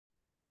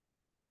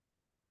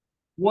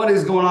What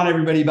is going on,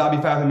 everybody? Bobby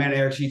Five and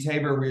Eric Sheets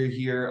Haber. We're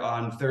here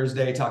on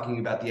Thursday talking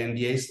about the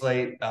NBA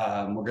slate.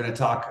 We're going to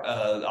talk.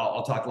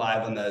 I'll talk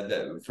live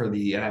on for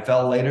the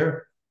NFL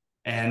later.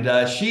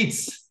 And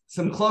Sheets,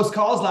 some close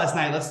calls last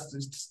night.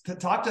 Let's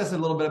talk to us a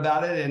little bit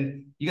about it.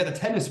 And you got the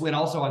tennis win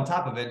also on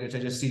top of it, which I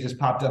just see just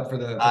popped up for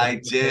the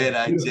I did.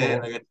 I did.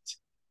 beautiful. I got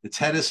the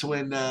tennis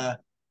win. The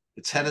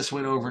tennis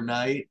win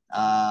overnight.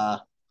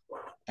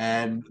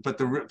 And but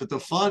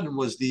the fun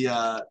was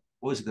what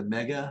was it? The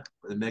Mega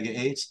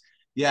Eights.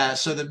 Yeah.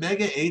 So the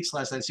Mega Eights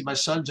last night. See, my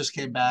son just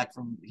came back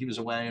from he was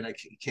away, and I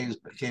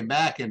came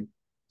back and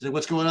said,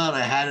 "What's going on?" I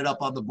had it up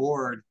on the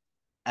board,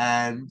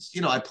 and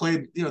I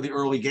played the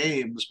early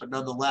games, but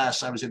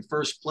nonetheless, I was in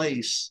first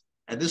place,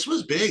 and this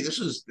was big. This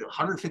was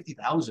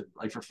 150,000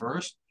 like for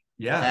first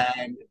Yeah.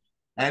 and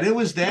and it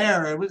was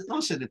there. It was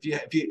listen.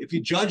 If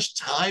you judge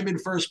time in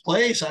first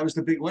place, I was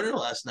the big winner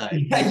last night.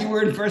 Yeah, you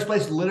were in first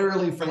place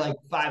literally for like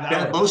 5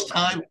 hours. Most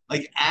time,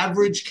 like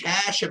average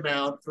cash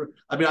amount for.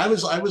 I mean, I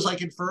was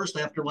like in first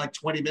after like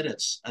 20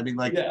 minutes. I mean,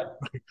 Yeah.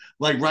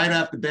 like right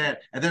off the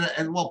bat,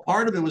 and well,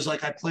 part of it was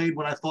like I played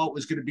what I thought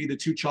was going to be the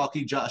too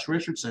chalky Josh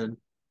Richardson,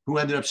 who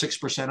ended up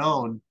 6%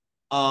 owned.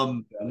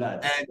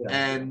 Nuts.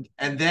 Yeah.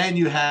 And then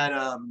you had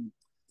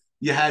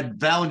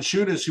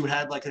Valanciunas, who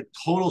had like a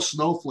total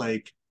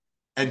snowflake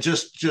and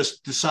just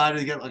decided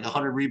to get like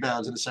 100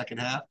 rebounds in the second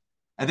half,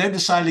 and then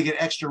decided to get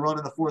extra run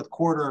in the fourth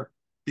quarter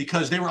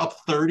because they were up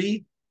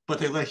 30, but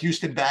they let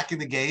Houston back in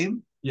the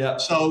game. Yeah.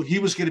 So he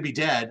was going to be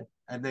dead,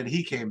 and then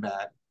he came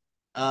back.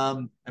 I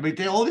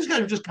mean, all these guys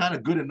are just kind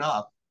of good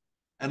enough.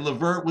 And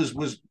Levert was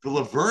the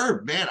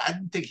Levert, man. I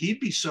didn't think he'd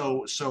be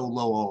so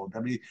low owned.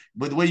 I mean,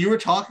 but the way you were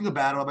talking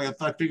about him,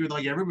 I figured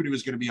like everybody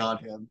was going to be on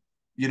him,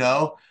 you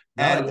know,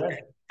 No, and yeah.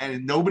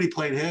 and nobody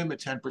played him at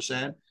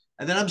 10%.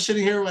 And then I'm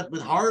sitting here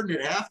with Harden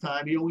at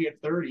halftime. He only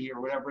had 30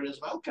 or whatever it is.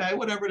 Okay,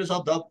 whatever it is,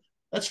 I'll double.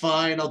 That's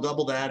fine. I'll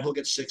double that. He'll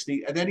get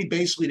 60. And then he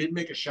basically didn't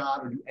make a shot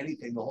or do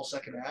anything the whole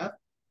second half.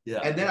 Yeah.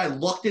 And then I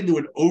lucked into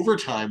an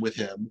overtime with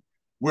him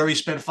where he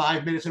spent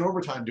 5 minutes in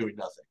overtime doing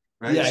nothing.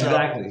 Right. Yeah, So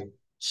exactly.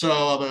 so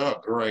I'm like,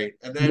 oh, great.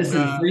 And then,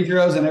 Missing free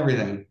throws and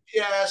everything.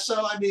 yeah,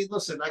 so I mean,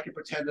 listen, I could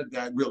pretend that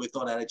I really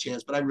thought I had a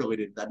chance, but I really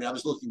didn't. I mean, I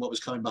was looking what was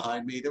coming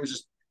behind me.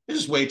 There's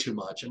just way too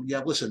much. I mean,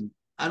 yeah, listen,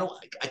 I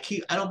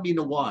don't mean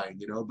to whine,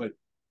 but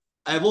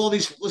I have all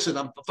these, listen,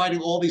 I'm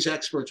fighting all these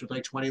experts with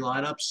like 20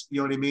 lineups.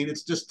 You know what I mean?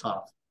 It's just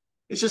tough.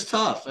 It's just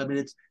tough. I mean,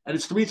 it's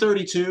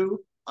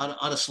 332 on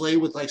a slate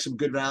with like some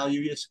good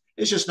value.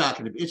 It's just not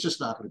going to be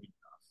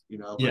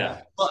enough. But,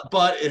 Yeah. but,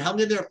 but it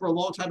hung in there for a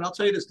long time. And I'll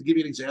tell you this to give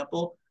you an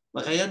example.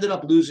 Like I ended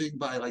up losing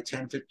by like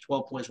 10, 15,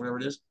 12 points, whatever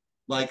it is.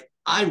 Like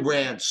I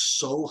ran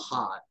so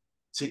hot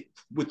to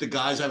with the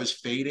guys I was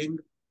fading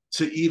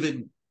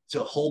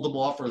to hold them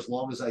off for as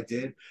long as I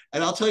did.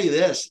 And I'll tell you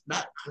this,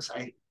 not because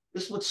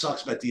this is what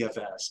sucks about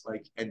DFS,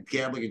 like and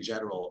gambling in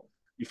general.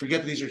 You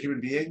forget that these are human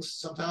beings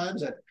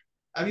sometimes. And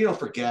I mean you don't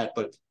forget,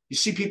 but you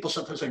see people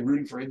sometimes like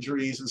rooting for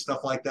injuries and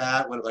stuff like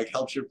that when it like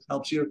helps you.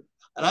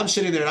 And I'm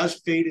sitting there and I was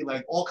fading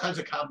like all kinds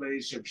of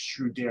combinations of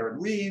Shrew Darren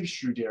Reeves,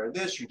 Shrew Darren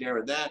this, Shrew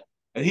Darren that,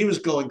 and he was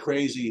going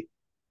crazy.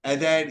 And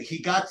then he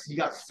got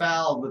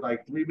fouled with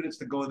like 3 minutes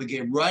to go in the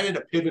game, right at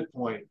a pivot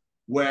point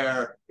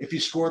where if he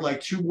scored like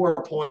two more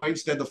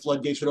points, then the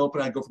floodgates would open.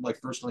 I'd go from like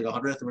first to like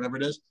 100th or whatever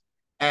it is.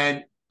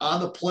 And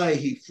on the play,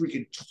 he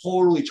freaking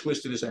totally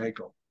twisted his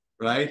ankle,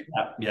 right?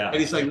 Yeah. And Yeah.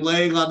 he's like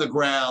laying on the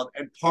ground.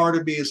 And part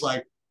of me is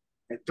like,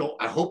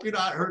 I hope you're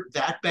not hurt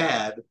that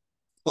bad,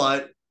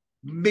 but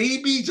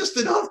maybe just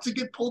enough to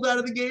get pulled out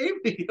of the game.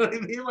 You know what I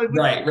mean? Like,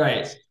 Right.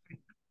 Right.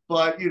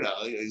 but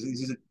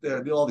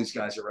all these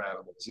guys are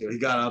animals. He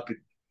got up and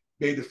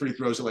made the free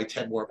throws at like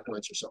 10 more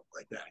points or something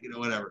like that.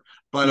 Whatever.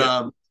 But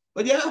Yeah.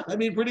 but yeah, I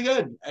mean, pretty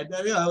good. And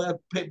I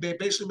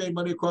basically made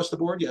money across the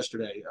board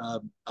yesterday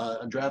on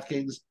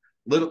DraftKings.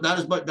 Not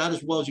as much, not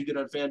as well as you did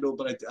on FanDuel,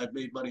 but I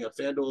made money on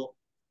FanDuel,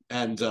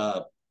 and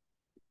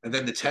and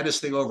then the tennis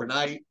thing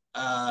overnight.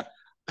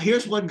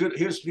 Here's one good.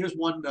 Here's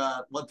one thing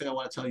I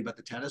want to tell you about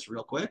the tennis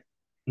real quick.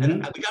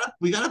 And Mhm.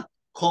 we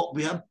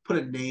have to put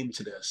a name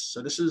to this.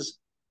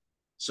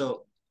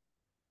 So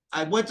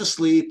I went to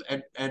sleep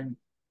and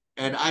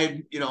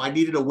I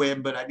needed a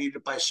win, but I needed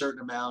it by a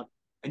certain amount.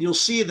 And you'll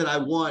see that I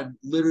won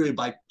literally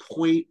by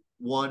point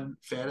one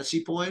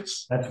fantasy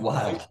points. That's Right?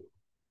 wild.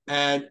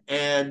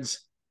 And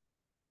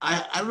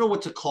I don't know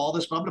what to call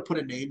this, but I'm gonna put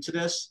a name to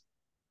this.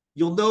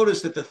 You'll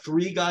notice that the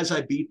three guys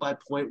I beat by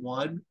point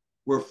one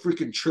were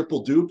freaking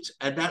triple duped,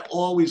 and that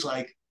always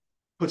like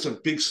puts a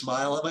big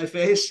smile on my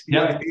face. You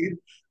know what I Yep. mean?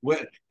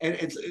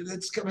 And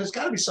there's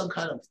got to be some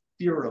kind of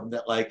theorem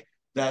that like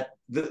that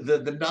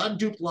the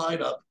non-dupe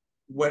lineup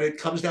when it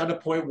comes down to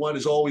point one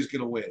is always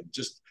going to win.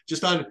 Just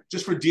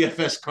for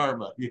DFS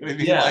karma. You know what I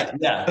mean? Yeah.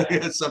 Yeah.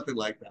 Like something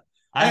like that.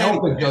 I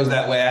hope Anyway, it goes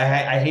that way.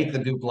 I hate the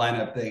dupe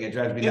lineup thing. It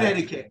drives me in nuts.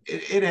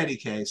 any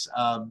case,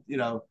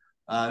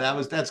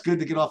 that's good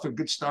to get off a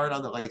good start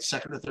on the like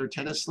second or third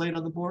tennis slate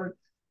on the board.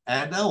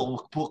 And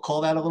no, we'll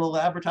call that a little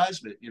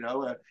advertisement.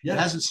 It Yeah.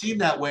 hasn't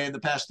seemed that way in the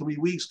past 3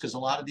 weeks because a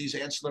lot of these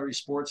ancillary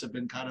sports have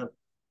been kind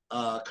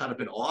of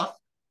been off.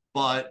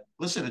 But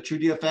listen, a true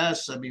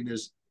DFS, I mean,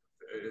 there's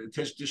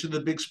just in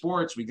the big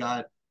sports, we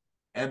got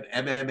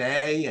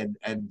MMA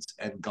and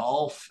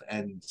golf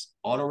and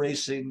auto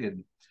racing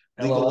and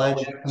LOL when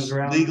it comes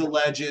around. League of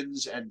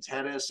Legends and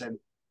tennis and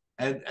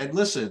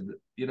listen,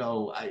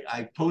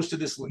 I posted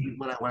this when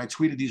I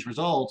tweeted these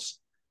results.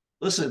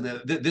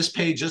 Listen, this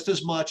paid just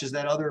as much as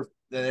that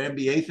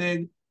NBA thing.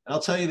 And I'll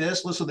tell you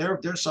this: listen,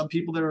 there's some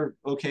people that are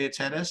okay at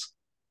tennis,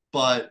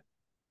 but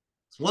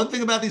one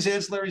thing about these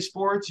ancillary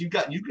sports, you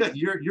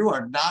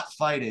are not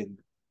fighting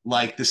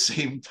like the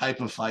same type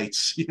of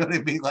fights. You know what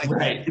I mean? Like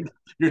Right.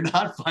 you're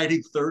not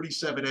fighting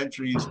 37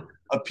 entries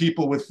of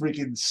people with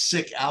freaking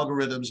sick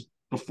algorithms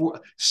before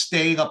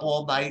staying up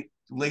all night,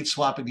 late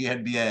swapping the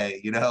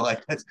NBA.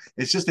 Like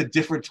it's just a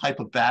different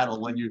type of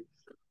battle when you're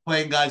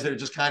playing guys that are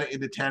just kind of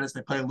into tennis.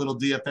 They play a little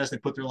DFS, they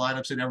put their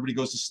lineups in, everybody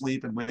goes to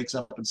sleep and wakes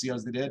up and see how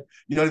they did.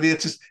 You know what I mean?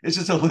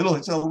 It's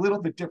a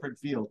little bit different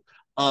field.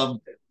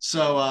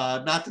 So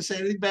not to say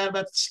anything bad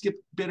about Skip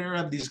Bitter.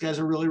 I mean, these guys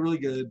are really, really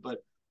good,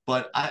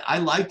 but I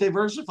like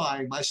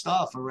diversifying my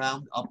stuff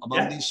around among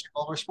Yeah. these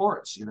smaller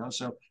sports,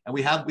 So and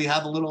we have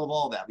a little of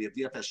all that. We have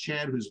DFS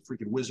Chan, who's a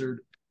freaking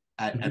wizard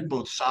at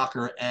both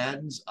soccer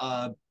and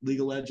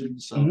League of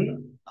Legends. So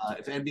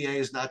if NBA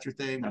is not your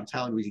thing, I'm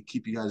telling you, we can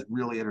keep you guys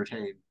really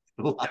entertained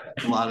with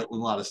a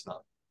lot of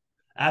stuff.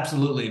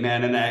 Absolutely,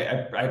 man. And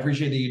I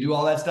appreciate that you do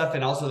all that stuff.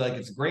 And also, like,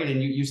 it's great.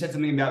 And you said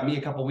something about me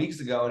a couple weeks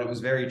ago, and it was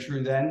very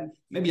true then,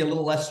 maybe a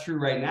little less true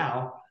right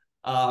now.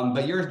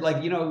 But you're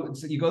like,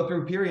 so you go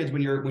through periods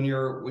when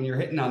you're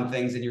hitting on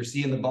things and you're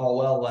seeing the ball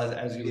well,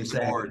 as you were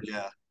saying. Board,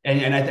 yeah.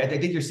 And I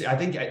think you're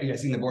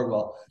seeing the board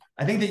well.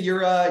 I think that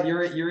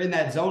you're in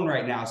that zone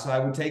right now. So I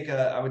would take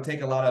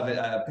a lot of it,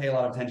 pay a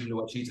lot of attention to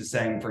what Sheets is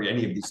saying for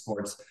any of these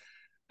sports.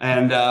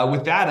 And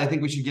with that, I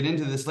think we should get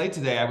into the slate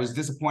today. I was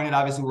disappointed.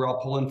 Obviously, we were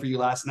all pulling for you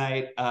last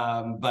night,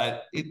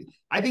 but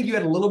I think you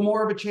had a little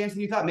more of a chance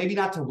than you thought. Maybe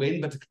not to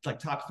win, but to like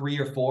top 3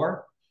 or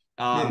 4.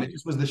 It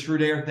just was the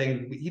Schreuder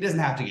thing. He doesn't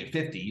have to get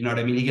 50. You know what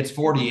I mean? He gets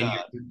 40,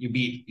 and you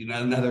beat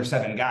another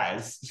 7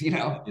 guys.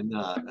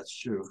 That's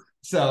true.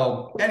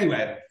 So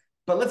anyway,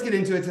 but let's get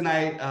into it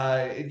tonight.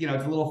 It's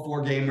a little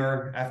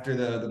 4-gamer after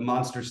the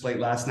monster slate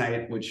last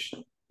night, which.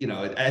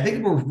 I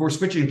think we're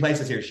switching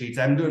places here, Sheets.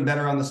 I'm doing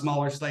better on the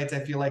smaller slates, I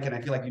feel like, and I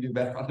feel like you do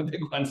better on the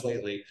big ones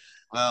lately.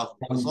 Well,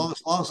 as long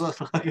as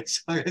like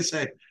I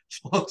say,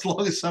 as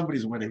long as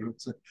somebody's winning,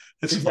 it's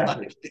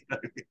exactly. fine.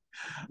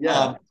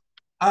 Yeah.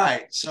 All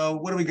right. So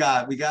what do we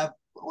got? We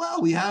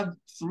have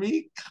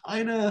 3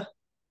 kind of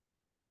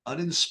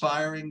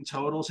uninspiring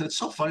totals, and it's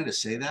so funny to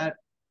say that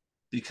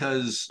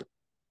because,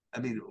 I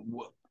mean,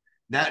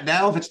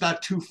 now if it's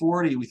not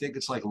 240, we think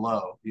it's like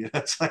low.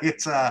 It's like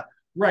it's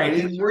Right.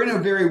 And we're in a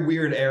very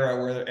weird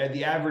era where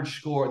the average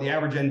score,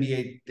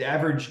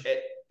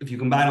 if you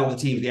combine all the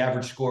teams, the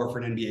average score for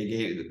an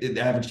NBA game,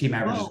 the average team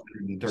averages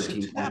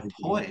 113. To that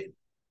point,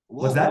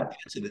 what's that?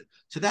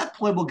 To that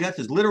point, we'll get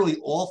this. Literally,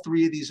 all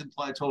 3 of these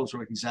implied totals are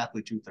like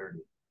exactly 230.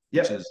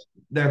 Yep.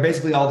 They're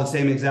basically all the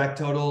same exact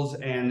totals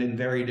and in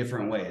very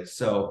different ways.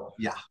 So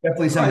yeah,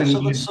 definitely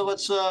something. Right, so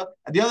let's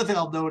the other thing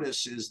I'll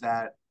notice is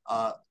that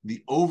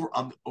the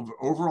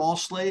overall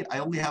slate, I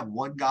only have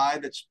one guy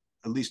that's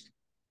at least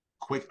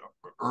quick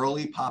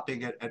early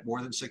popping at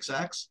more than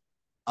 6x,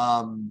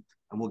 and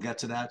we'll get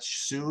to that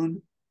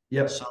soon.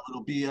 Yep. So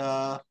it'll be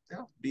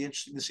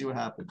interesting to see what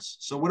happens.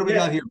 So what do we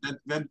got here?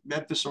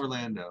 Memphis,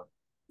 Orlando.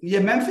 Yeah,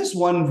 Memphis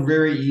won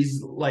very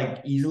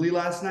easily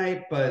last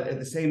night, but at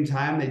the same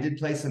time they did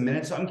play some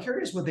minutes. So I'm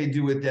curious what they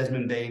do with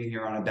Desmond Bane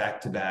here on a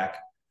back-to-back.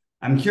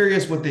 I'm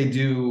curious what they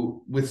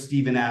do with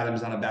Steven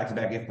Adams on a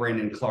back-to-back if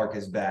Brandon Clarke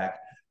is back.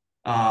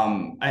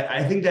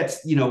 I think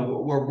that's,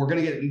 we're going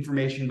to get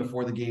information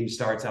before the game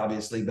starts,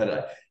 obviously,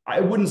 but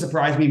it wouldn't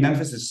surprise me.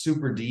 Memphis is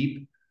super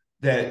deep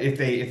that if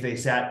they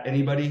sat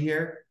anybody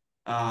here,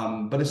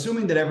 but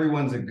assuming that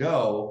everyone's a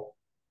go,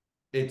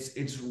 it's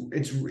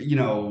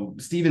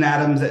Steven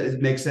Adams,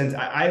 it makes sense.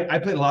 I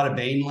played a lot of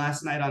Bane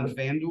last night on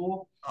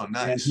FanDuel. Oh,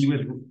 nice.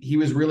 And he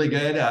was really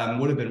good.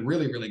 Would have been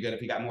really, really good if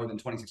he got more than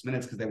 26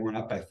 minutes because they weren't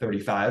up by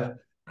 35.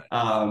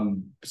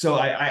 So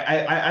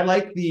I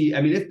like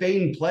if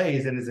Bane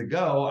plays and is a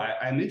go,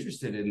 I'm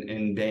interested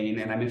in Bane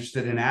and I'm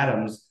interested in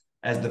Adams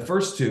as the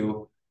first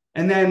 2.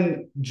 And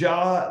then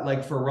Ja,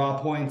 like for raw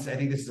points, I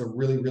think this is a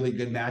really, really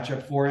good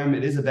matchup for him.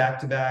 It is a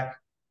back-to-back.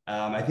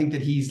 I think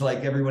that he's like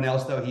everyone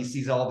else, though. He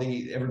sees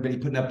everybody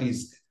putting up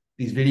these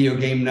video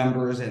game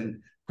numbers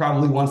and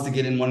probably wants to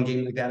get in one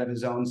game like that of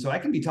his own. So I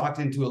can be talked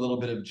into a little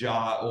bit of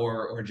Ja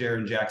or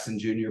Jaren Jackson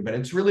Jr., but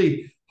it's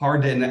really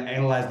hard to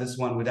analyze this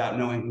one without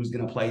knowing who's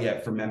going to play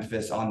yet for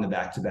Memphis on the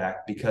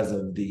back-to-back because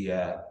of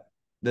the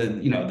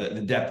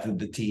depth of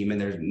the team and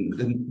there's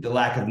the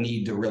lack of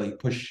need to really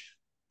push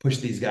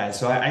these guys.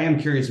 So I am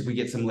curious if we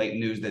get some late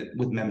news that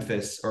with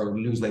Memphis or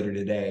news later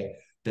today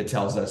that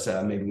tells us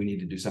maybe we need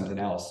to do something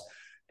else.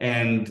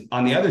 And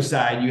on the other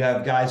side, you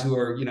have guys who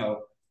are,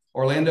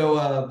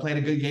 Orlando played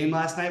a good game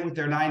last night with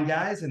their 9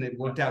 guys, and it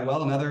worked out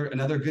well.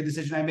 Another good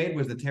decision I made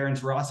was the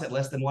Terrence Ross at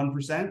less than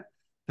 1%.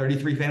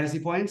 33 fantasy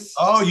points.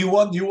 Oh, you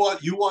won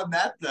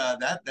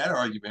that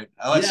argument.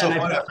 Oh, that's Yeah, so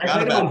and funny. I I forgot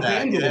played him about on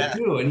that. FanDuel Yeah,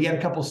 too, and he had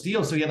a couple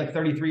steals, so he had like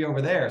 33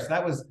 over there. So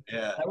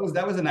yeah.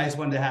 that was a nice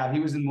one to have. He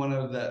was in one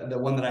of the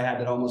one that I had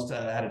that almost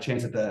had a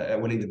chance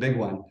at winning the big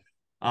one.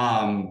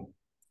 Um,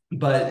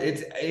 but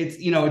it's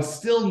it's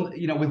still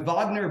with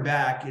Wagner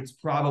back, it's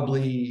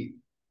probably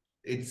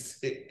like it's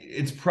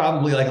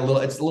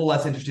a little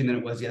less interesting than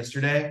it was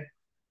yesterday.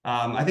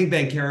 I think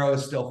Banchero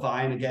is still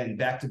fine. Again,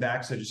 back to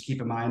back, so just keep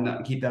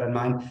that in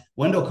mind.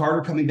 Wendell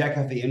Carter coming back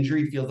after the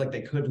injury feels like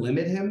they could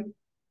limit him.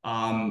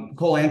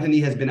 Cole Anthony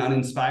has been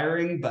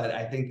uninspiring, but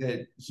I think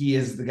that he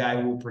is the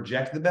guy who will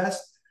project the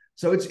best.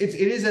 So it's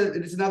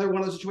another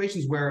one of those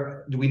situations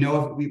where do we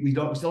know if we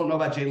still don't know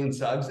about Jalen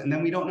Suggs, and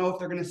then we don't know if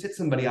they're going to sit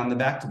somebody on the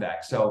back to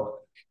back. So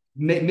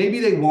maybe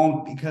they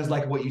won't because,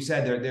 like what you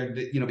said, they're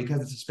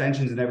because of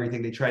suspensions and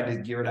everything, they tried to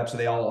gear it up so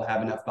they all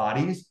have enough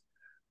bodies.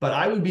 But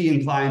I would be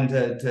inclined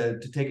to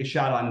take a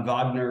shot on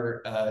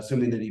Wagner,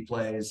 assuming that he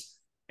plays.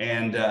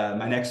 And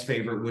my next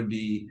favorite would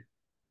be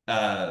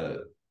uh,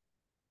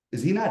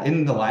 is he not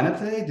in the lineup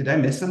today? Did I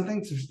miss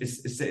something?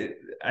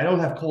 I don't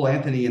have Cole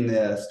Anthony in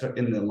the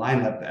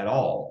lineup at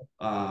all.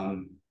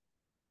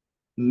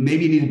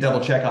 Maybe you need to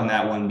double check on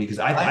that one because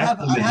I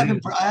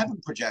haven't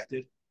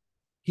projected.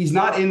 He's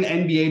not in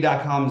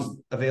NBA.com's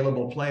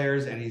available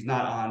players, and he's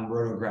not on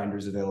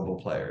RotoGrinders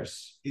available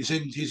players. He's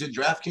in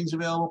DraftKings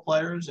available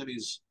players, and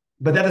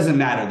but that doesn't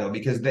matter though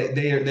because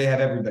they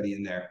have everybody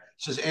in there.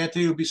 Says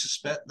Anthony will be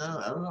suspended.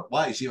 No, I don't know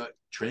why. Is he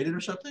traded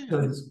or something?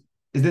 So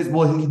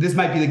this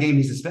might be the game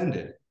he's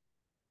suspended.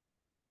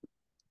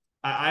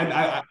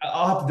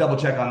 I'll have to double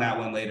check on that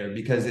one later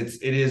because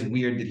it is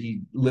weird that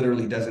he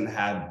literally doesn't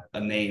have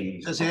a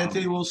name. Says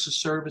Anthony will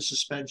serve a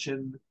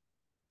suspension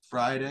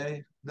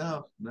Friday.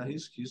 No,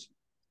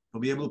 he'll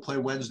be able to play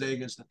Wednesday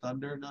against the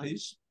Thunder. No,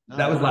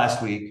 that was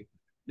last week.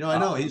 No, I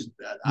know I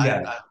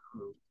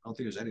don't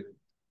think there's anything.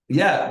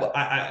 Yeah,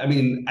 I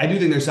mean, I do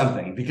think there's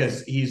something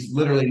because he's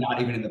literally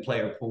not even in the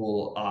player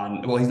pool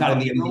on. Well, he's not in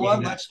the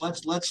NBA. Let's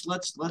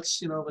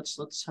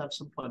have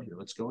some fun here.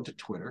 Let's go into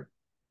Twitter.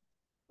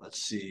 Let's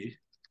see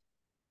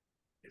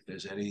if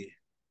there's anything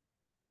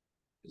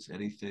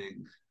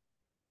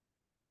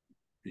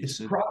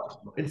recent.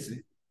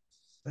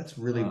 That's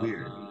really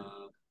weird.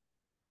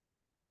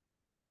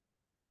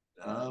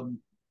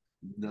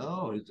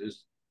 No,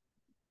 it's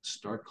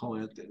start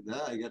calling it.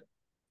 No, I get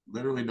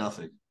literally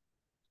nothing.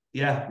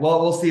 Yeah,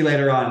 well, we'll see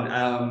later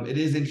on. It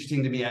is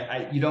interesting to me.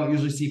 You don't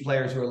usually see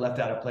players who are left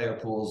out of player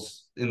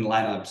pools in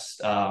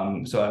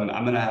lineups. So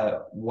I'm gonna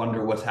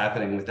wonder what's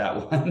happening with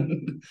that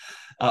one.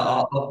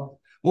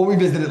 We'll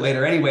revisit it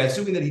later. Anyway,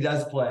 assuming that he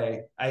does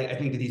play, I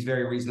think that he's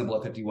very reasonable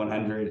at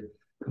 5,100.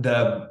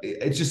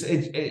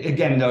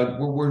 Again though,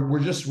 we're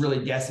just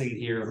really guessing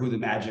here who the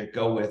Magic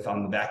go with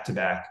on the back to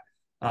back.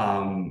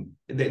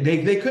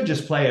 They could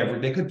just play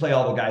they could play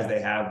all the guys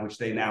they have, which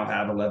they now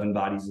have 11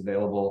 bodies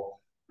available.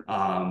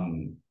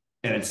 And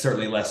it's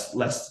certainly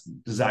less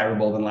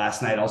desirable than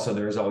last night. Also,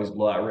 there is always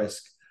blowout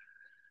risk.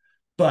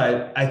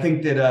 But I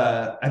think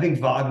that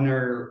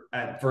Wagner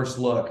at first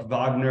look,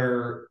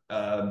 Banchero,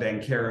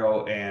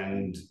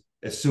 and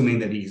assuming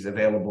that he's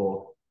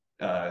available,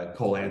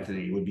 Cole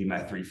Anthony would be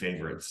my three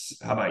favorites.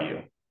 How about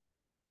you?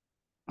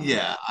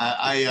 Yeah,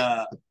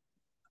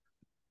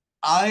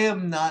 I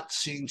am not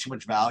seeing too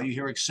much value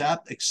here,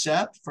 except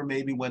for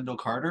maybe Wendell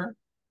Carter.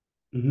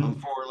 For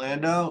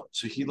Orlando,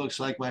 so he looks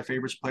like my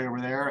favorite player over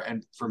there.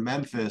 And for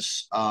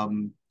Memphis,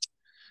 I'm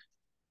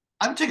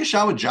take a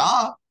shot with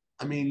Ja.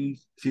 I mean,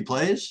 if he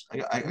plays,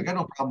 I got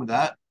no problem with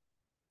that.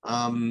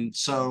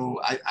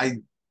 So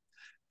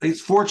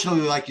it's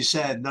fortunately, like you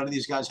said, none of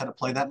these guys had to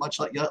play that much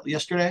like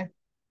yesterday.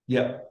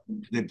 Yeah,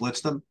 they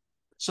blitzed them.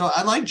 So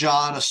I like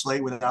Ja on a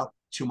slate without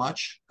too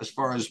much as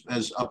far as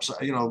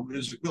upside.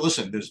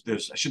 Listen,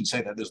 there's I shouldn't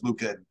say that there's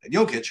Luka and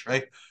Jokic,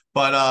 right?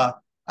 But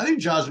I think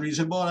Ja's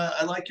reasonable, and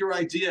I like your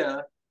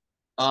idea.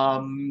 I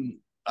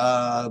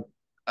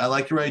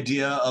like your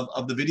idea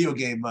of the video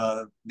game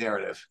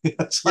narrative.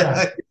 It's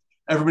like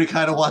everybody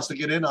kind of wants to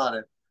get in on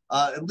it.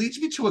 It leads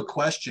me to a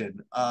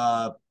question.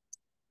 I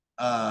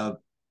know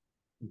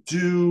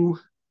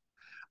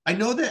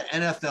that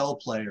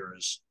NFL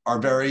players are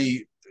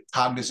very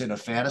cognizant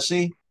of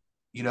fantasy,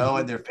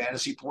 and their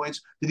fantasy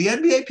points. Do the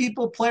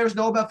NBA players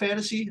know about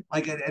fantasy,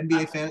 like an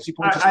NBA fantasy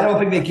points? I don't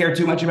think they care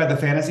too much about the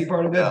fantasy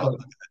part of it, but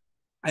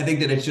I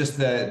think that it's just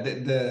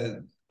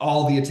the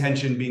all the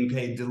attention being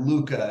paid to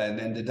Luka and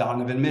then to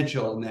Donovan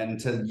Mitchell and then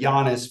to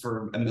Giannis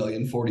for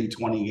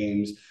 20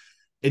 games.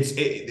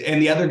 And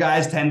the other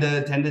guys tend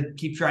to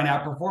keep trying to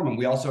outperform them.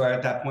 We also are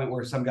at that point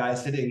where some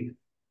guys sitting,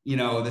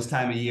 this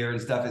time of year and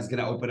stuff is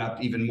going to open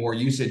up even more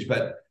usage.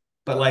 But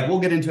like we'll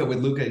get into it with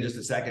Luka in just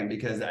a second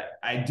because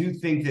I do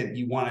think that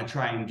you want to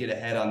try and get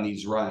ahead on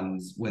these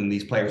runs when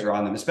these players are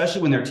on them,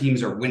 especially when their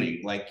teams are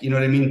winning. Like, you know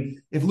what I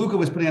mean? If Luka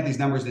was putting out these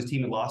numbers and his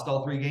team had lost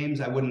all 3 games,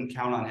 I wouldn't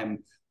count on him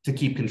to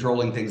keep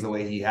controlling things the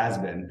way he has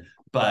been.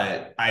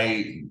 But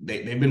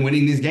they've been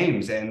winning these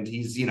games and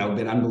he's,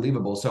 been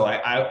unbelievable. So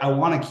I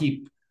want to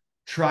keep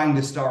trying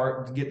to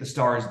get the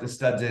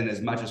studs in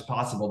as much as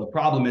possible. The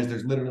problem is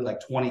there's literally like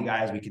 20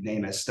 guys we could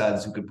name as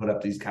studs who could put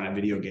up these kind of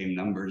video game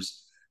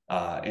numbers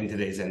in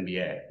today's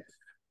NBA.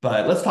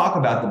 But let's talk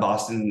about the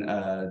Boston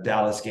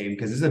Dallas game,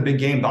 because this is a big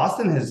game.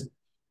 Boston has,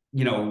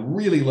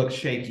 really looked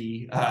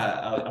shaky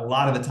a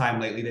lot of the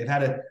time lately. They've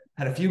had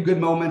a few good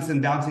moments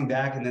and bouncing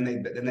back, and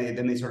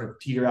then they sort of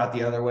teeter out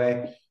the other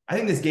way. I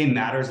think this game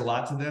matters a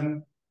lot to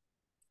them,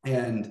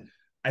 and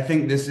I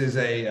think this is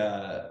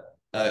a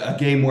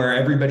game where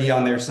everybody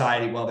on their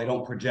side, while they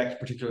don't project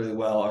particularly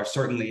well, are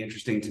certainly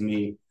interesting to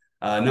me.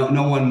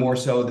 No one more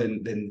so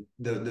than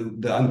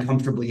the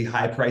uncomfortably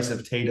high price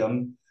of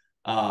Tatum,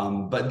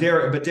 but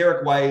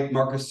Derek White,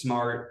 Marcus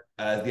Smart,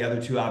 the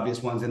other two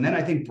obvious ones, and then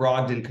I think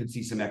Brogdon could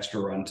see some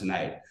extra run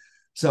tonight.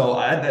 So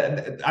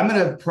I'm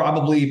going to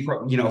probably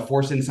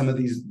force in some of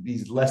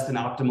these less than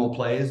optimal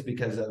plays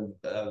because of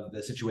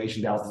the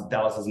situation.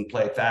 Dallas doesn't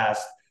play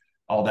fast,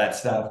 all that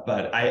stuff.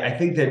 But I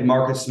think that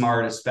Marcus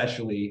Smart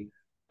especially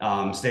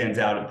stands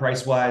out at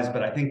price wise.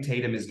 But I think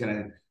Tatum is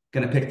going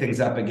to pick things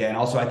up again.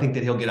 Also, I think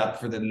that he'll get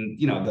up for the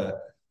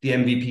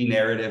MVP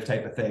narrative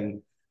type of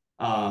thing.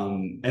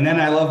 And then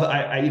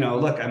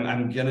look,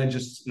 I'm gonna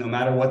just, no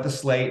matter what the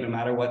slate, no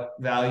matter what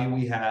value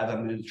we have,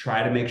 I'm gonna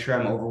try to make sure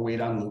I'm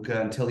overweight on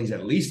Luka until he's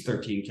at least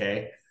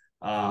 13K,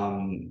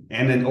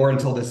 or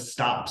until this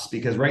stops,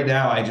 because right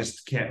now I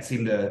just can't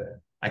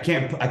I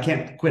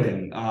can't quit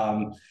him.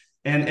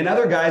 And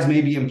other guys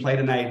may be in play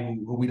tonight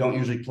who we don't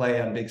usually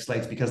play on big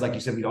slates because, like you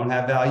said, we don't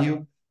have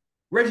value.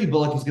 Reggie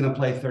Bullock is going to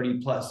play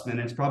 30 plus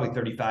minutes, probably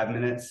 35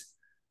 minutes.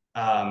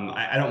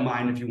 I don't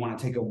mind if you want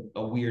to take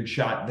a weird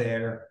shot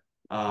there.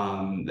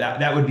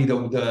 That would be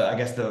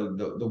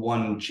the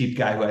one cheap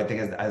guy who I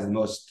think has the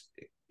most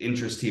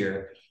interest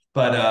here.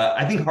 But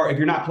I think if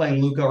you're not playing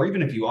Luka, or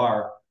even if you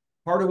are,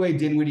 Hardaway,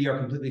 Dinwiddie are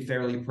completely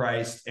fairly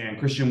priced, and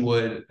Christian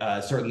Wood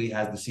certainly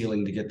has the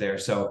ceiling to get there.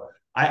 So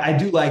I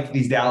do like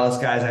these Dallas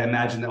guys. I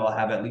imagine that I'll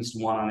have at least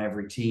one on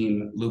every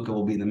team. Luka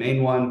will be the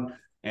main one,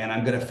 and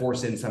I'm going to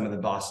force in some of the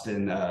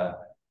Boston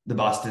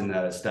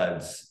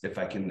studs if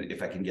I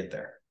can get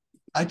there.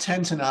 I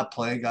tend to not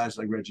play guys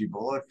like Reggie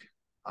Bullock.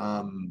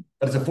 But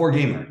it's a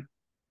 4-gamer.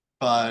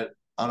 But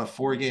on a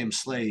 4-game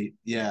slate,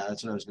 yeah,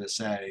 that's what I was going to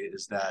say,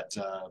 is that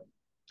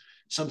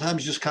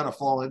sometimes you just kind of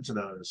fall into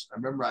those. I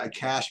remember I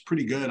cashed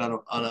pretty good on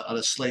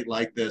a slate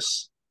like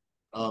this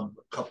a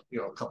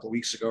couple of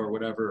weeks ago or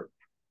whatever,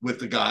 with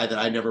the guy that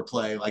I never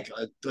play, like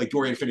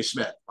Dorian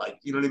Finney-Smith. Like,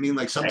 you know what I mean?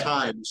 Like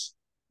sometimes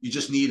you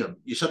just need him.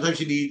 Sometimes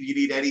you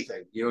need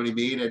anything. You know what I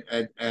mean?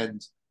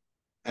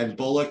 And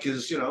Bullock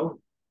is,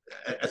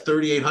 at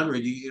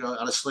 3,800,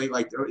 on a slate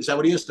like, is that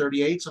what he is?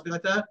 38, something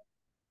like that?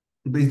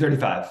 He's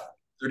 35.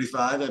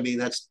 35. I mean,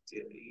 that's,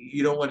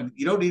 you don't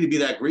need to be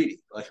that greedy.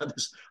 Like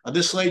on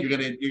this slate, you're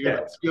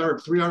gonna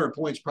 300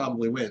 points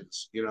probably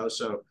wins,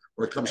 so,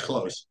 or it comes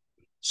close.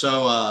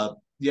 So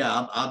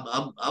yeah,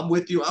 I'm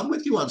with you. I'm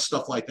with you on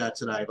stuff like that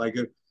tonight. Like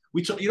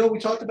we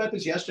talked about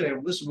this yesterday.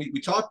 Listen,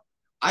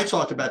 I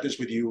talked about this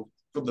with you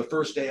from the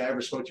first day I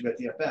ever spoke to you at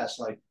DFS.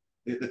 Like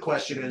the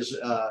question is,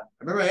 I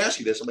remember I asked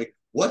you this. I'm like,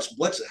 what's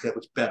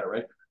better,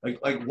 right?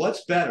 Like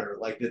what's better,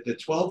 like the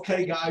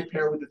 12K guy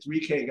paired with the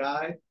 3K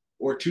guy,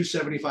 or 2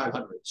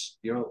 7,500s?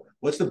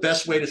 What's the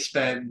best way to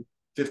spend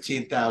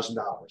 $15,000?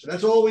 And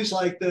that's always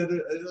like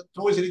it's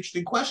always an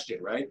interesting question,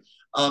 right?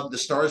 The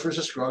stars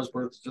versus scrubs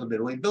versus the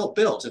middling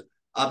builds. And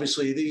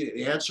obviously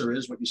the answer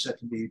is what you said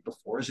to me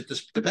before, is it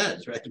just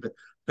depends, right?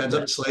 Depends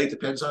on the slate,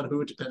 depends on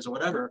who, it depends on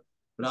whatever.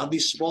 But on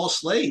these small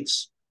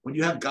slates, when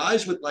you have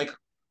guys with like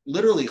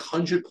literally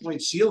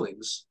 100-point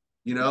ceilings,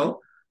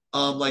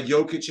 like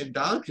Jokic and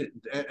Doncic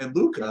and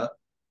Luka,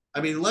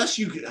 I mean, unless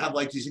you have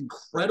like these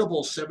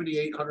incredible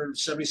 7,800,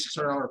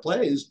 7,600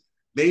 plays,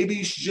 maybe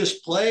you should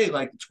just play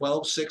like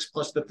 12-6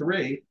 plus the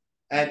 3.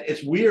 And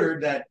it's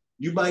weird that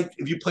you might,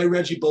 if you play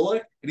Reggie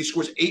Bullock and he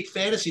scores 8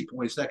 fantasy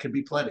points, that could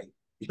be plenty.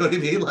 You know what I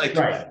mean? Like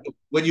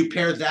when you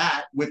pair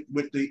that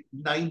with the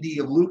 90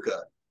 of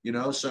Luka,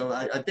 so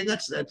I think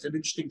that's an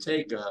interesting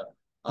take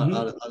on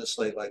a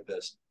slate like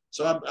this.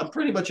 So I'm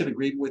pretty much in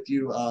agreement with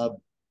you.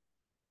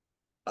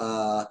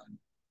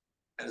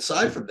 And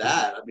aside from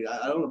that, I mean,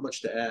 I don't have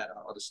much to add,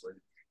 honestly.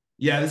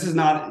 Yeah, this is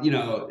not,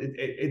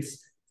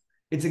 it's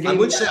a game. I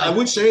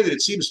would say that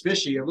it seems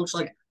fishy. It looks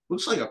like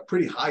a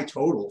pretty high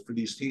total for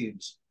these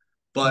teams.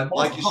 But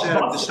like you said,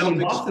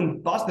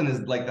 Boston is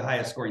like the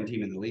highest scoring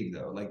team in the league,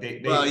 though. Like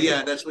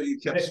that's what you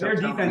kept. Their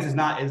defense is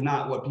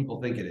not what people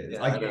think it is.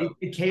 Yeah,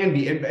 it can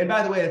be. And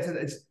by the way,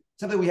 it's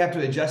something we have to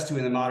adjust to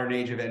in the modern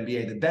age of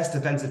NBA. The best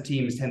defensive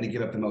teams tend to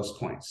give up the most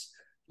points.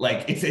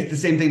 Like it's the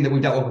same thing that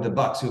we've dealt with the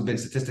Bucks, who have been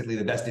statistically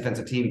the best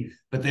defensive team.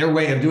 But their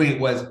way of doing it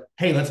was,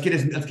 hey, let's get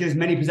as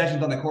many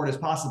possessions on the court as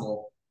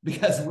possible,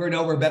 because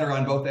we're better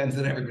on both ends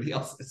than everybody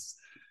else is.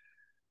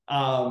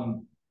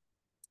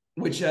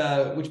 Which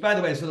by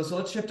the way, so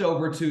let's shift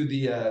over to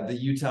the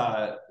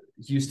Utah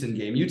Houston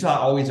game. Utah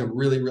always a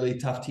really, really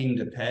tough team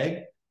to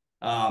peg.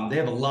 They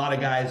have a lot of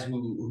guys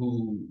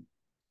who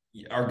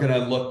are going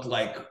to look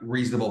like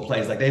reasonable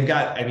plays. Like they've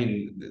got, I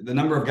mean, the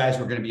number of guys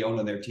who are going to be owned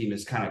on their team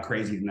is kind of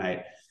crazy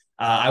tonight.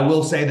 I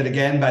will say that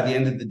again, by the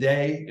end of the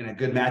day, in a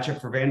good matchup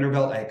for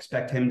Vanderbilt, I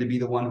expect him to be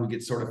the one who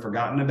gets sort of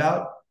forgotten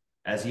about,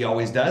 as he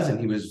always does. And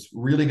he was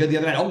really good the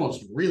other night,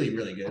 almost really,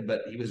 really good,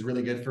 but he was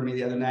really good for me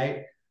the other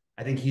night.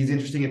 I think he's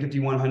interesting at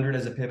 5,100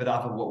 as a pivot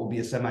off of what will be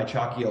a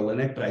semi-chalky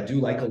Olynyk, but I do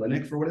like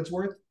Olynyk for what it's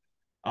worth.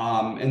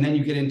 And then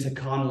you get into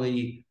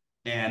Conley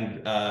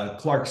and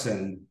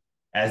Clarkson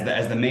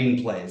as the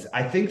main plays.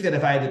 I think that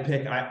if I had to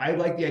pick, I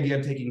like the idea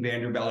of taking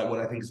Vanderbilt at what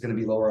I think is going to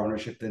be lower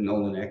ownership than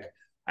Olynyk.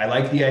 I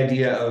like the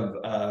idea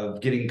of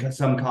getting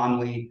some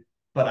Conley,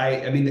 but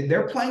I mean,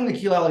 they're playing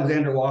Nickeil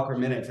Alexander-Walker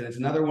minutes, and it's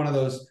another one of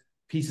those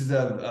pieces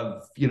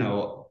of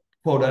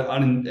quote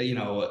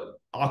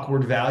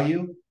awkward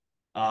value.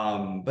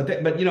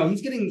 But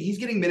he's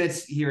getting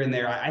minutes here and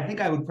there. I think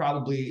I would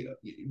probably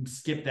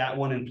skip that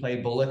one and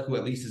play Bullock, who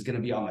at least is going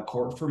to be on the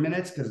court for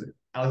minutes, because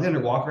Alexander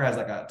Walker has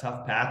like a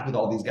tough path with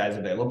all these guys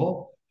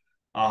available.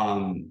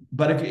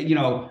 But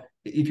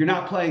if you're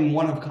not playing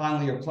one of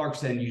Conley or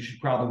Clarkson, you should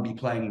probably be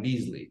playing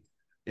Beasley.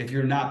 If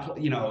you're not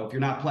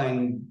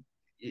playing,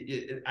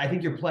 I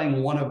think you're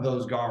playing one of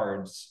those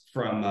guards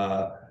from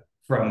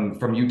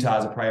Utah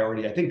as a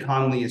priority. I think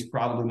Conley is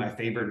probably my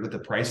favorite with the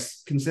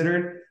price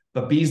considered,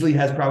 but Beasley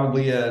has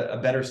probably a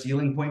better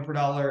ceiling point per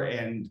dollar,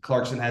 and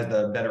Clarkson has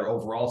the better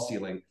overall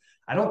ceiling.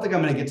 I don't think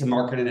I'm going to get to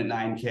market it at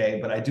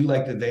 9K, but I do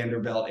like the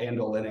Vanderbilt and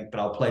Olynyk, but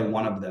I'll play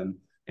one of them,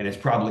 and it's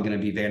probably going to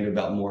be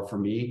Vanderbilt more for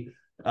me.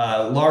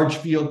 Large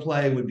field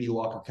play would be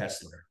Walker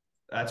Kessler.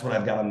 That's what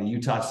I've got on the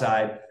Utah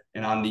side.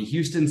 And on the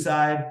Houston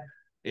side,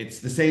 it's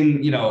the same,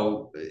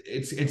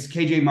 it's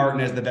KJ Martin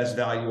as the best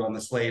value on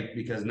the slate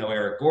because no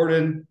Eric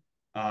Gordon.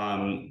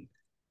 The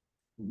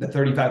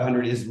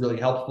 3,500 is really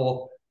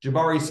helpful.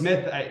 Jabari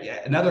Smith,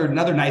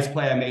 another nice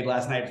play I made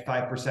last night,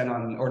 5%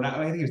 on, or not,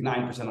 I think it was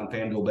 9% on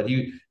FanDuel, but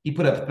he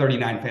put up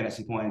 39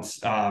 fantasy points.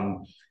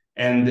 And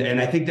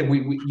I think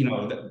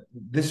that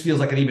this feels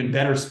like an even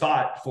better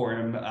spot for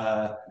him,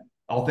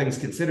 all things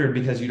considered,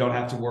 because you don't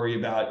have to worry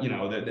about,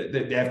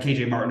 they have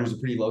KJ Martin, who's a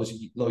pretty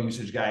low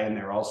usage guy in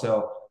there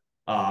also.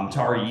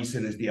 Tari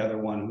Eason is the other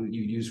one who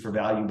you use for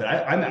value, but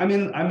I'm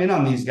in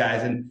on these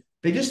guys, and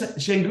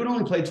Şengün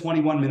only played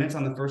 21 minutes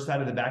on the first side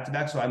of the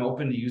back-to-back, so I'm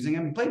open to using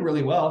him. He played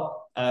really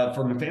well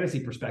from a fantasy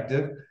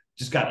perspective,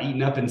 just got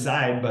eaten up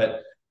inside,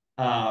 but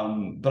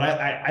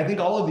I think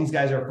all of these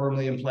guys are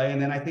firmly in play.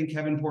 And then I think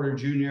Kevin Porter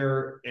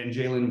Jr. and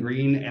Jalen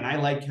Green, and I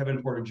like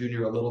Kevin Porter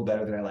Jr. a little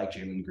better than I like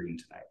Jalen Green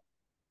tonight.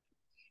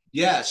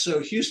 Yeah,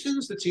 so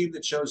Houston's the team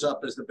that shows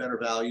up as the better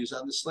values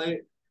on the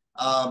slate.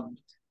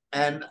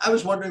 And I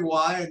was wondering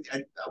why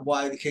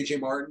the KJ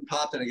Martin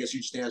popped, and I guess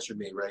you just answered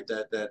me, right?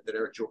 That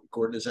Eric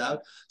Gordon is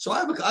out. So I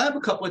have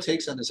a couple of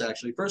takes on this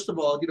actually. First of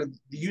all, the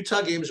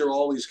Utah games are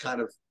always kind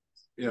of,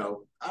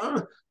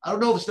 I don't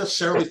know if it's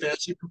necessarily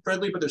fantasy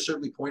friendly, but they're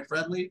certainly point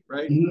friendly,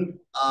 right?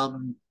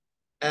 Mm-hmm.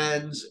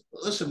 And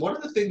listen, one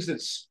of the things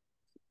that's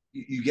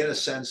you get a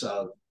sense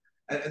of,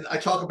 and I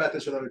talk about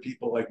this with other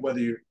people, like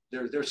whether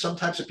there's some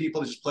types of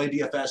people that just play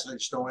DFS and they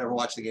just don't ever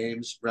watch the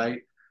games, right?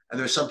 And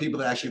there's some people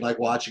that actually like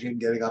watching and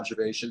getting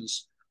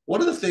observations.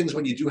 One of the things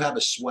when you do have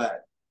a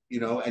sweat,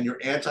 and you're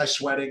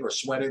anti-sweating or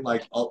sweating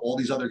like all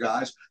these other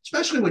guys,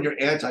 especially when you're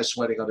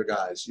anti-sweating other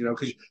guys,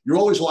 because you're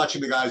always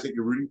watching the guys that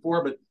you're rooting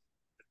for, but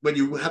when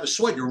you have a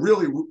sweat, you're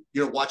really,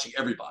 watching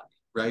everybody,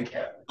 right?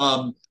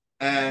 Yeah.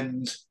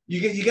 And you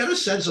get a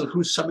sense of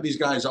who some of these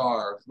guys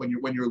are when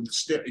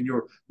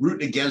you're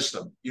rooting against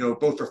them,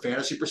 both for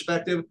fantasy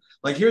perspective.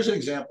 Like here's an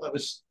example. It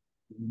was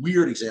a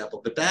weird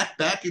example, but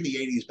back in the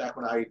 80s, back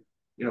when I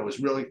was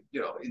really,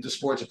 into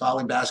sports and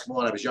following basketball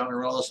and I was younger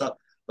and all that stuff.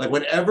 Like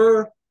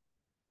whenever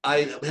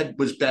I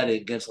was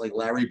betting against like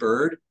Larry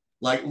Bird,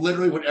 like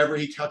literally whenever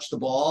he touched the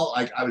ball,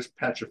 like I was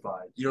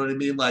petrified. You know what I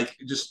mean? Like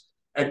just,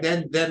 and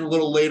then a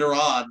little later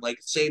on, like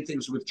same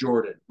things with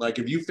Jordan. Like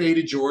if you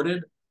faded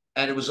Jordan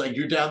and it was like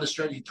you're down the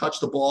stretch, you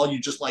touched the ball, you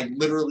just like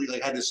literally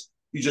like had this,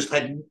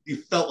 you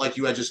felt like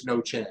you had just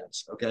no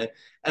chance. Okay.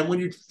 And when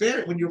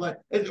you're like,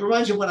 it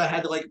reminds you of when I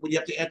had to when you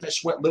have to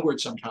anti-sweat Lillard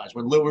sometimes,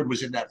 when Lillard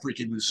was in that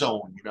freaking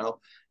zone,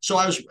 So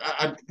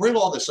I bring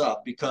all this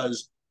up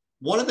because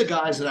one of the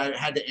guys that I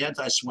had to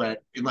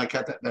anti-sweat in like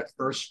that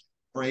first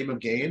frame of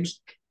games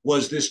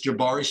was this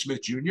Jabari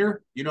Smith Jr.,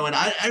 and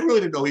I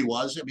really didn't know who he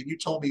was. I mean, you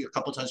told me a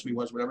couple of times who he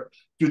was, whatever.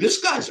 Dude, this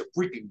guy's a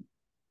freaking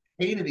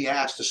pain in the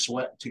ass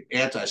to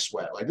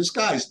anti-sweat. Like this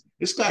guy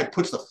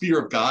puts the fear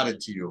of God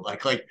into you.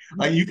 Like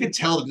you can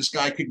tell that this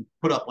guy could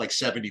put up like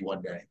 70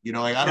 one day.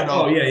 Like I don't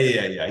know. Oh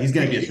yeah. He's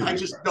gonna get. I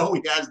just know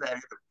he has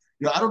that.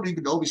 I don't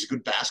even know if he's a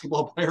good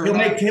basketball player. He'll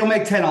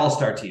make 10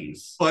 All-Star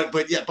teams. But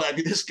I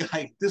mean, this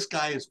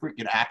guy is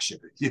freaking action.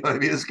 You know what I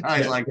mean? This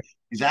guy's like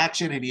he's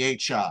action and he ain't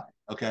shy.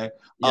 Okay.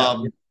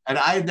 Yeah. And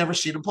I had never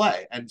seen him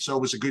play, and so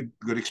it was a good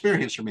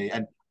experience for me.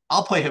 And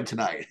I'll play him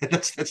tonight.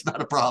 That's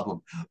not a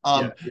problem.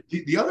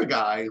 The other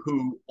guy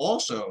who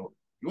also,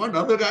 you want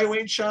another guy who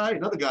ain't shy?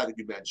 Another guy that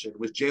you mentioned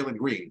was Jalen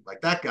Green. Like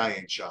that guy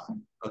ain't shy.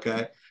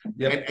 Okay.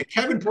 Yep. And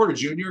Kevin Porter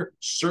Jr.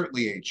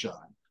 certainly ain't shy.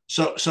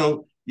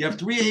 So you have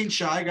three ain't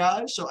shy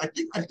guys. So I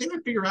think I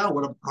figure out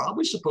what I'm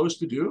probably supposed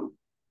to do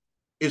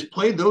is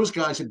play those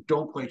guys and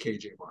don't play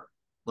KJ Martin.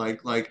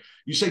 Like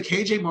you say,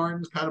 KJ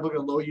Martin's kind of like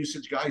a low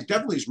usage guy. He's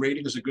definitely, his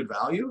rating is a good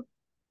value,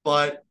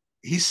 but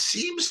he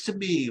seems to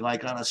me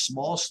like on a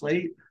small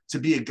slate to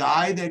be a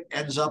guy that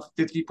ends up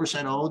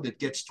 50% owned that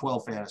gets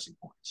 12 fantasy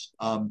points.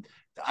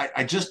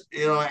 I just,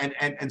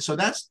 and so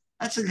that's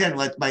again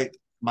like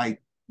my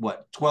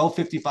what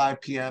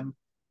 12:55 p.m.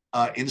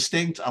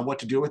 Instinct on what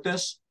to do with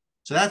this.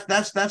 So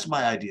that's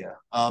my idea.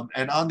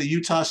 And on the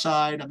Utah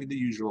side, I mean the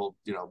usual,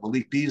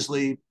 Malik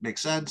Beasley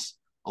makes sense.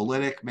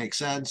 Olynyk makes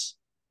sense.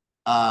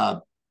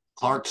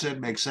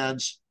 Clarkson makes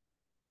sense.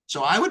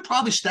 So I would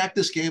probably stack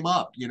this game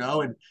up,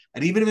 and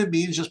even if it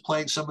means just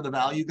playing some of the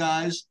value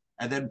guys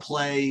and then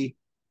play,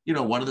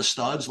 one of the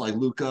studs like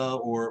Luka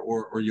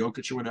or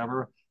Jokic or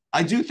whatever.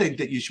 I do think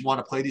that you should want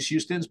to play these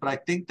Houstons, but I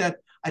think that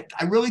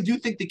I really do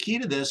think the key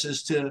to this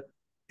is to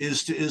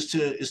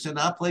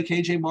not play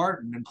KJ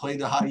Martin and play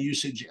the high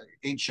usage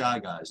ain't shy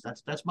guys.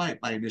 That's my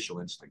initial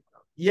instinct.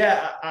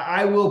 Yeah,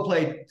 I will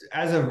play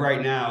as of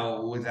right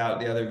now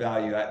without the other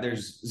value.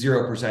 There's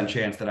 0%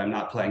 chance that I'm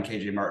not playing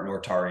KJ Martin or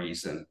Tari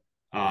Eason.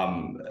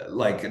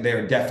 Like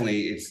they're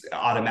definitely, it's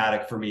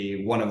automatic for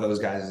me. One of those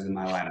guys is in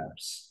my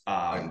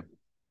lineups.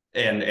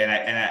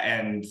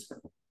 And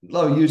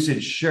low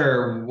usage,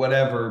 sure,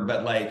 whatever,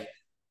 but like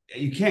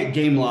you can't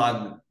game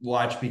log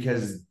watch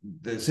because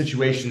the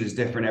situation is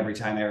different every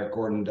time Eric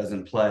Gordon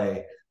doesn't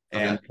play.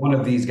 And one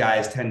of these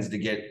guys tends to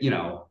get,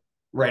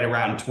 right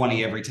around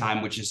 20 every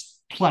time, which is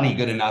plenty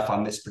good enough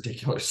on this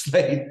particular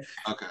slate.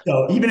 Okay.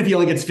 So even if he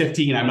only gets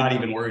 15, I'm not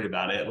even worried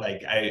about it.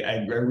 Like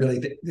I really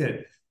think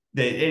that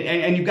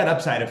and you've got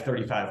upside of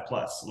 35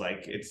 plus.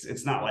 Like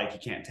it's not like you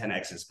can't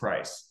 10x his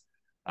price.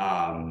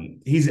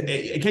 He's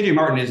KJ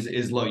Martin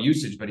is low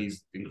usage, but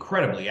he's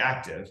incredibly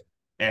active,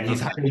 and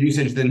he's higher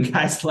usage than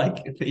guys like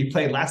he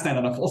played last night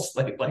on a full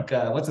slate. Like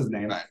what's his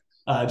name?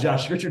 Right.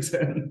 Josh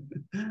Richardson.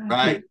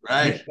 Right.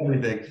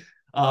 Everything.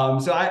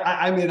 So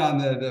I'm in on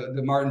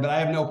the Martin, but I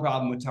have no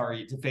problem with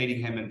fading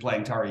him and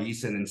playing Tari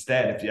Eason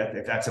instead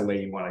if that's a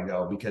way you want to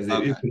go, because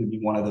it is going to be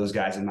one of those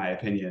guys in my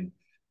opinion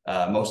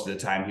most of the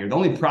time here. The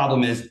only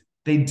problem is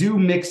they do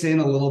mix in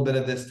a little bit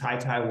of this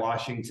Ty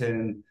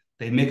Washington.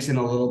 They mix in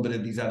a little bit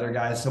of these other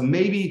guys. So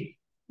maybe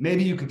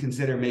you could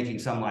consider making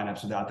some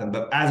lineups without them.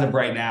 But as of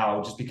right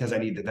now, just because I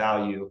need the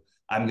value,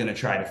 I'm going to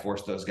try to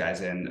force those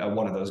guys in,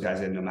 one of those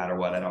guys in, no matter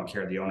what. I don't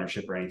care the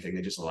ownership or anything.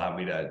 They just allow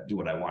me to do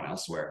what I want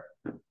elsewhere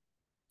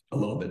a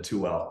little bit too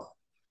well.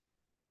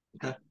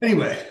 Okay.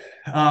 Anyway,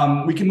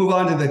 we can move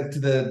on to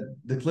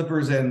the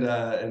Clippers and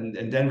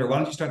Denver. Why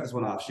don't you start this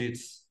one off,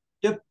 Sheets?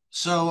 Yep.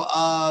 So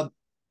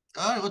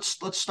all right,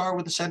 let's start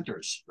with the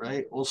centers,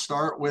 right? We'll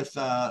start with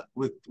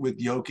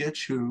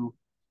Jokic, who,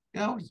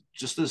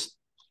 just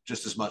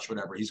as much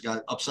whatever. He's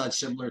got upside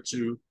similar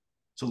to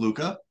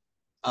Luka.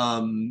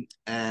 And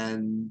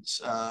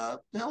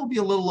he'll be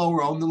a little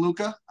lower owned than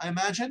Luka, I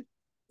imagine.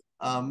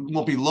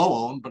 Won't be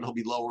low owned, but he'll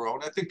be lower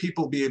owned. I think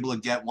people will be able to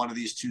get one of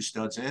these two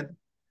studs in,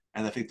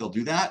 and I think they'll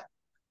do that.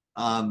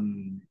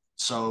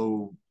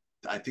 So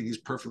I think he's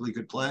perfectly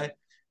good play.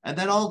 And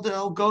then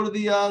I'll go to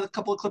the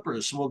couple of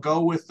Clippers. So we'll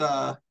go with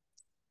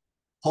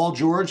Paul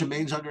George,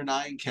 remains under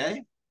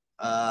 9K.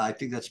 I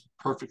think that's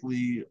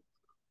perfectly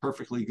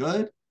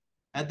good.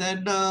 And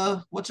then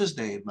what's his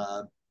name?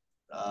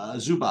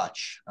 Zubac,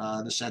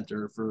 the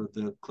center for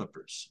the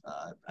Clippers.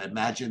 I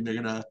imagine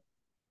they're gonna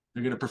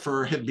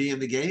prefer him be in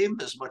the game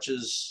as much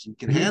as he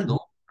can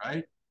handle,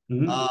 right?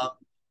 Mm-hmm.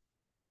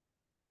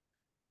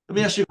 Let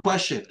me ask you a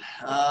question.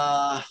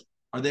 Are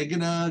they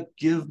gonna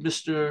give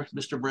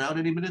Mr. Brown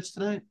any minutes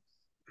tonight?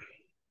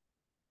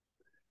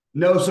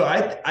 No, so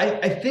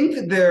I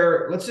think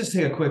that let's just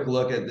take a quick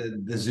look at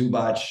the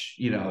Zubac,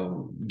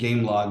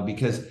 game log,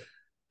 because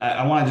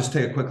I want to just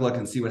take a quick look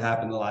and see what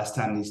happened the last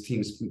time these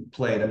teams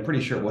played. I'm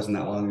pretty sure it wasn't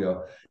that long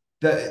ago.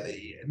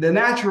 The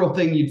natural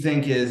thing you'd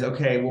think is,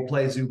 okay, we'll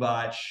play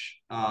Zubac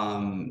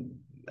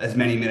as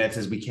many minutes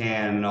as we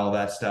can and all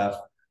that stuff.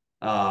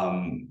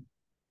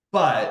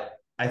 But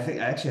I think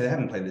actually they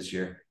haven't played this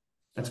year.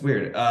 That's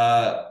weird.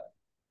 But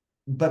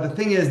the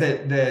thing is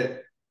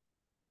that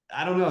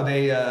I don't know.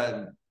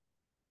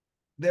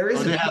 There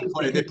is. They have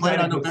played. They played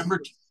on November.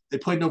 They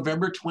played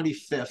November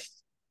 25th.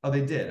 Oh,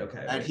 they did.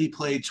 Okay. And he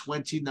played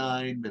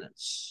 29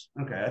 minutes.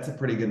 Okay, that's a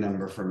pretty good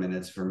number for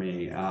minutes for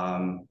me.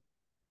 Where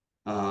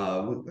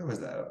was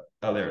that?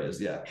 Oh, there it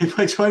is. Yeah. He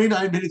played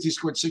 29 minutes. He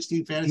scored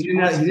 16 fantasy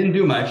points. He didn't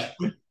do much.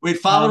 Wait,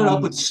 followed it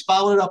up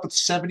with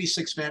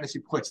 76 fantasy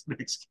points the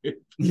next game.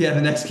 Yeah,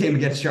 the next game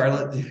against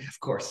Charlotte, of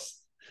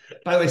course.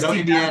 By the way, no,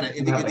 Indiana.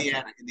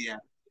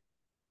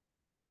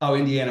 Oh,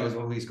 Indiana was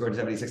what we scored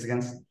 76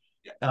 against.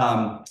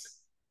 Yeah.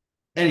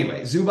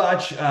 Anyway,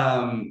 Zubac.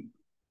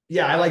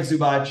 Yeah, I like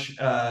Zubac.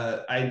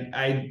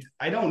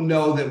 I don't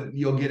know that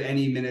you'll get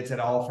any minutes at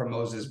all from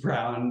Moses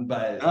Brown,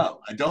 but no,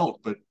 I don't.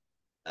 But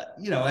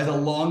as a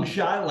long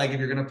shot, like if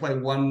you're going to play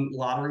one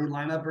lottery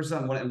lineup or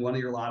something, one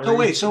of your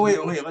lotteries. So wait.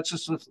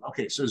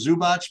 Okay, so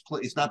Zubac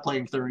he's not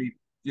playing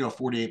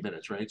 48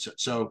 minutes, right?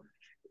 So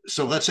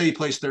So let's say he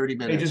plays 30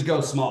 They minutes. just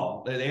go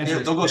small. The answer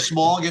is They'll go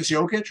small against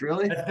Jokic,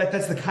 really?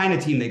 that's the kind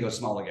of team they go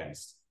small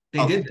against. They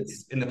Okay. did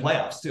this in the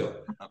playoffs too,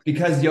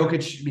 because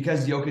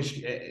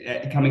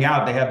Jokic coming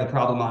out, they have the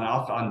problem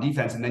on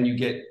defense, and then you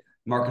get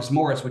Marcus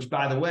Morris, which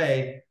by the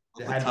way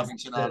had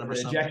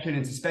the ejection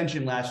and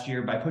suspension last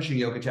year by pushing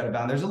Jokic out of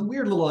bounds. There's a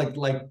weird little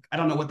like I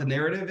don't know what the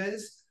narrative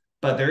is,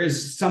 but there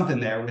is something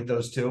there with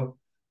those two.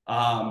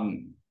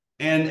 And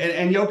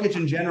Jokic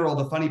in general,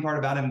 the funny part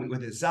about him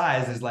with his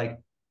size is like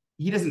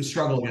he doesn't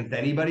struggle against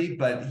anybody,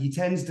 but he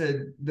tends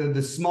to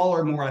the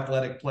smaller, more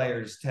athletic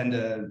players tend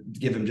to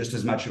give him just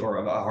as much or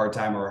a hard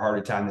time or a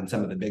harder time than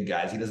some of the big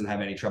guys. He doesn't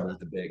have any trouble with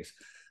the bigs,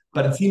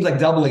 but it seems like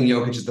doubling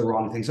Jokic is the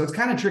wrong thing. So it's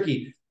kind of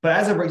tricky. But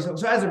as of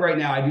right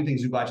now, I do think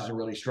Zubac is a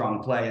really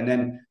strong play. And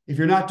then if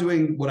you're not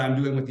doing what I'm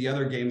doing with the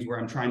other games where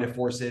I'm trying to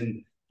force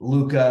in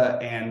Luka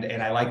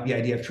and I like the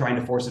idea of trying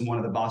to force in one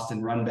of the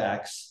Boston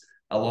runbacks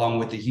along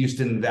with the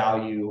Houston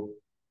value,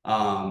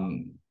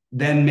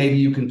 then maybe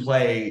you can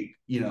play,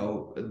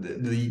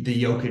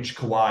 the Jokic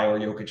Kawhi or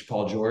Jokic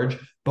Paul George,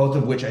 both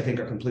of which I think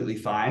are completely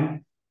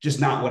fine. Just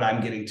not what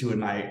I'm getting to in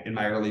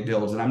my early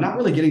builds. And I'm not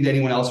really getting to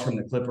anyone else from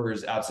the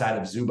Clippers outside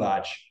of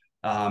Zubac,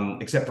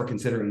 except for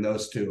considering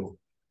those two.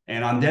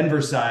 And on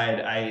Denver's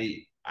side,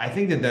 I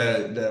think that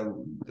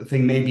the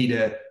thing may be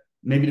to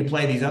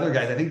play these other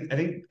guys. I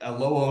think a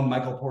low-owned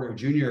Michael Porter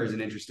Jr. is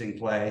an interesting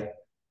play.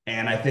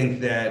 And I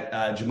think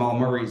that Jamal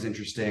Murray is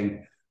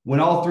interesting. When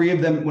all three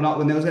of them,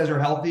 when those guys are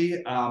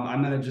healthy,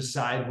 I'm going to just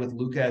side with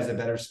Luka as a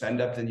better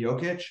spend up than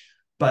Jokic.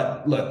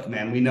 But look,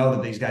 man, we know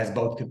that these guys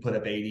both could put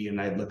up 80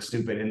 and I'd look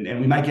stupid. And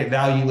we might get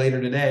value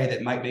later today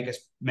that might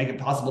make it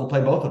possible to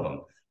play both of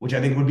them, which I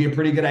think would be a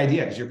pretty good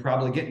idea because you're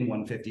probably getting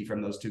 150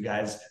 from those two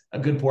guys a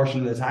good portion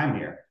of the time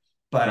here.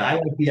 But I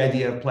like the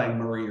idea of playing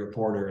Murray or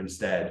Porter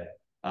instead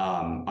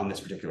on this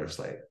particular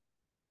slate.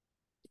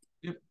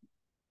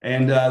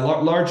 And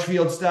large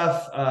field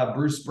stuff,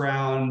 Bruce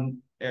Brown,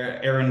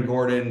 Aaron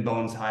Gordon,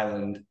 Bones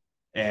Highland,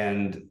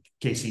 and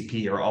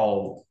KCP are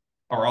all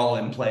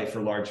in play for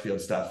large field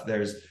stuff.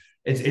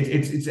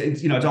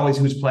 It's always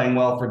who's playing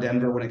well for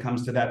Denver when it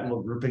comes to that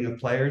little grouping of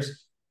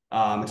players,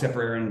 except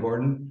for Aaron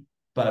Gordon.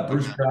 But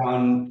Bruce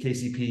Brown,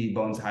 KCP,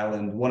 Bones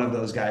Highland, one of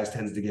those guys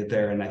tends to get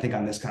there. And I think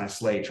on this kind of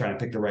slate, trying to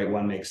pick the right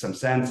one makes some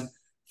sense.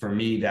 For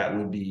me, that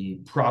would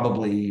be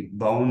probably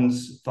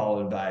Bones,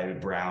 followed by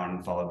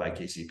Brown, followed by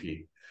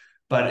KCP.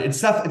 But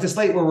it's a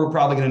slate where we're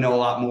probably going to know a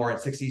lot more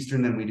at 6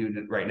 Eastern than we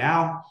do right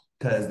now,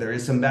 because there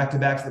is some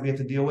back-to-backs that we have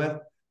to deal with.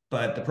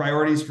 But the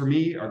priorities for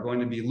me are going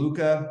to be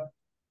Luka,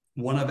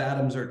 one of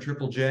Adams or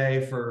Triple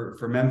J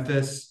for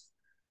Memphis,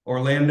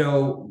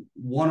 Orlando,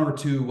 one or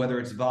two, whether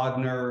it's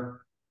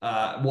Wagner,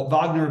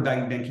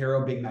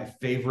 Banchero being my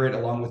favorite,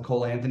 along with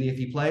Cole Anthony if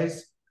he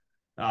plays.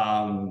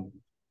 And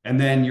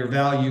then your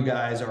value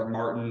guys are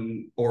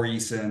Martin or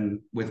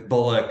Eason with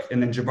Bullock,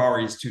 and then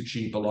Jabari is too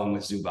cheap along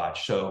with Zubac.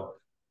 So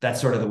that's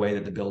sort of the way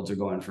that the builds are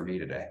going for me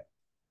today.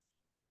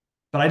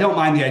 But I don't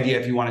mind the idea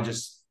if you want to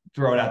just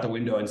throw it out the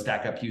window and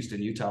stack up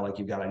Houston, Utah like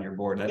you've got on your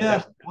board. And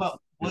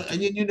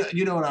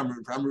you know what I'm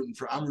rooting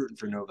for. I'm rooting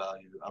for no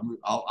value.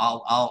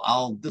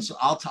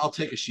 I'll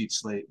take a sheet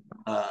slate.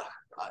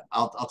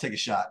 I'll take a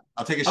shot.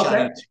 I'll take a shot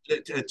at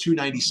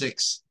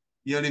 296.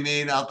 You know what I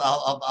mean?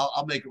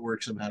 I'll make it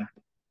work somehow.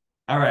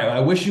 All right. Well, I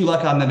wish you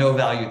luck on the no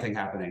value thing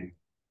happening.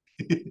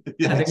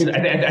 Yes.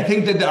 I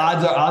think that the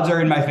odds are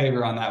in my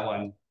favor on that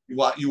one.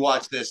 You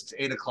watch this. It's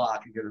 8:00.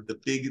 You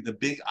get the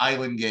big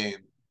island game,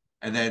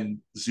 and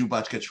then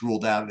Zubac gets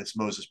ruled out, and it's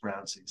Moses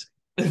Brown season.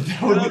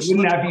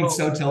 Wouldn't that be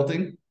so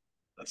tilting?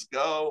 Let's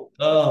go.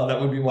 Oh,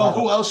 that would be wild.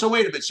 Oh, so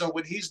wait a minute. So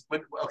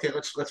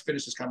let's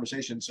finish this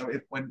conversation. So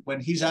when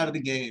he's out of the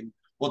game,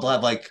 they'll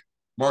have like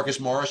Marcus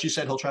Morris. You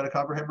said he'll try to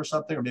cover him or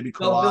something, or maybe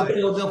Kawhi.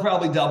 They'll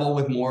probably double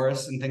with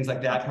Morris and things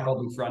like that.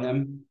 Probably front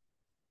him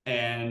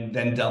and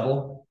then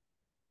double.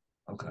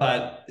 Okay.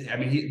 But I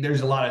mean,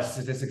 there's a lot of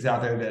statistics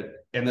out there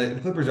and the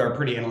Clippers are a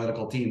pretty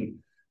analytical team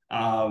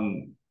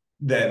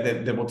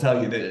that will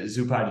tell you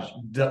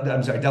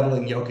that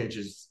doubling Jokic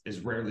is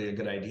rarely a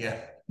good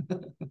idea.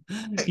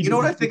 You know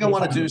what I think I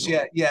want to do is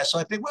So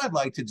I think what I'd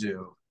like to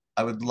do,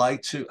 I would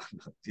like to.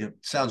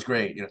 Sounds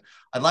great.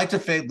 I'd like to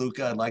fade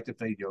Luka. I'd like to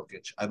fade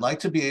Jokic. I'd like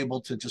to be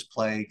able to just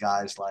play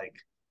guys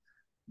like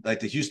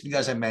the Houston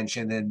guys I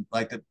mentioned, and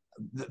like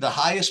the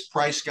highest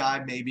price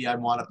guy maybe I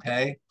want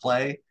to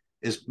play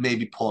is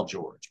maybe Paul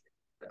George.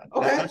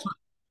 Okay, that's what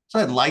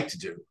I'd like to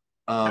do.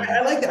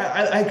 I like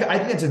that. I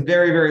think it's a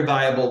very, very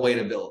viable way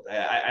to build.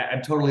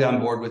 I'm totally on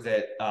board with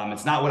it.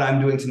 It's not what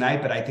I'm doing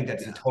tonight, but I think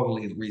that's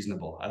totally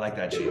reasonable. I like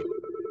that, Chief.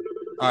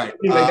 All right.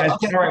 Anyway, guys,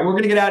 all right, we're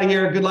going to get out of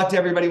here. Good luck to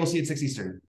everybody. We'll see you at 6 Eastern.